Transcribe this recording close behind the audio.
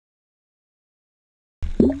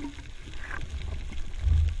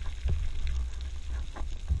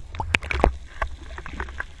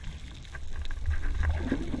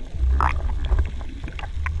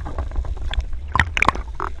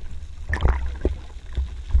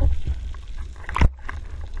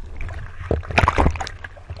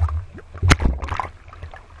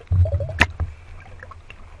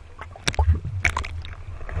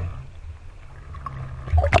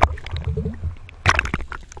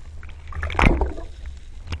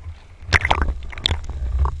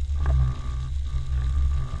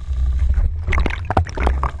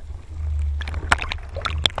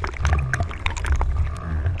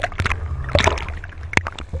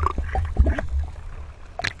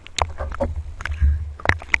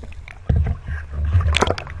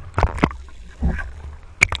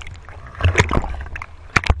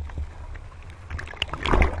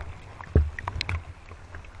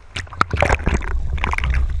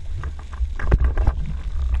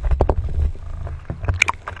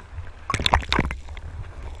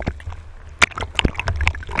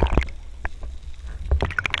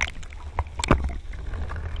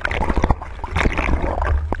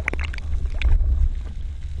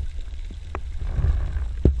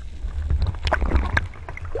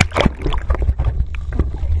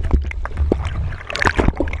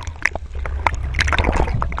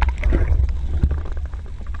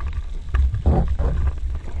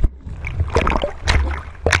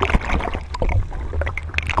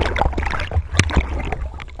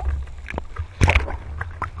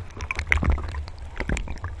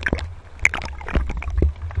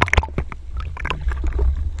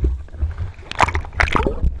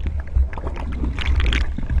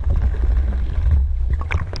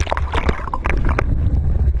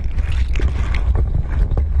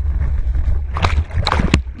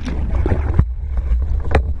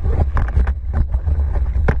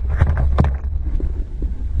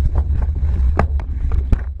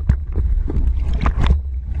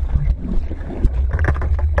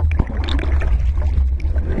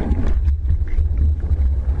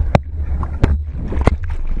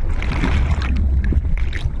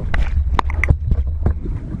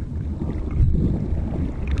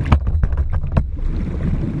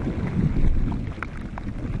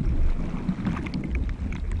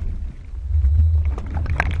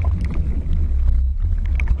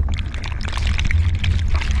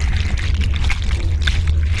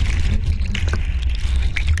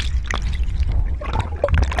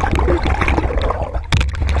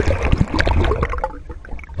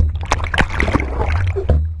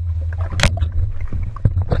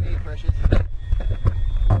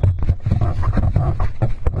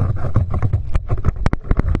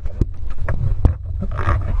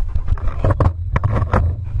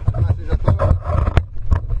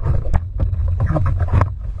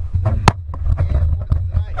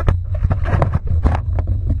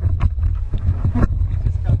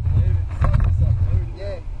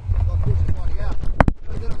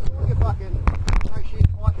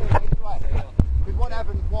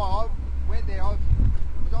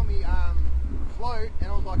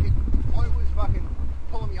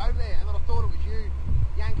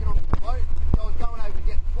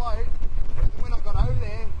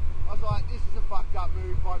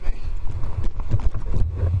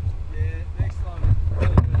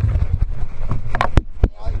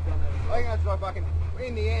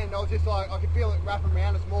in the end, I was just like, I could feel it wrapping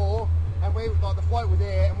around us more, and we like the float was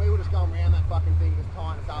there, and we were just going around that fucking thing, just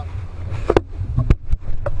tying us up.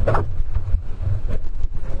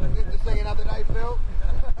 Just sing another day, Phil.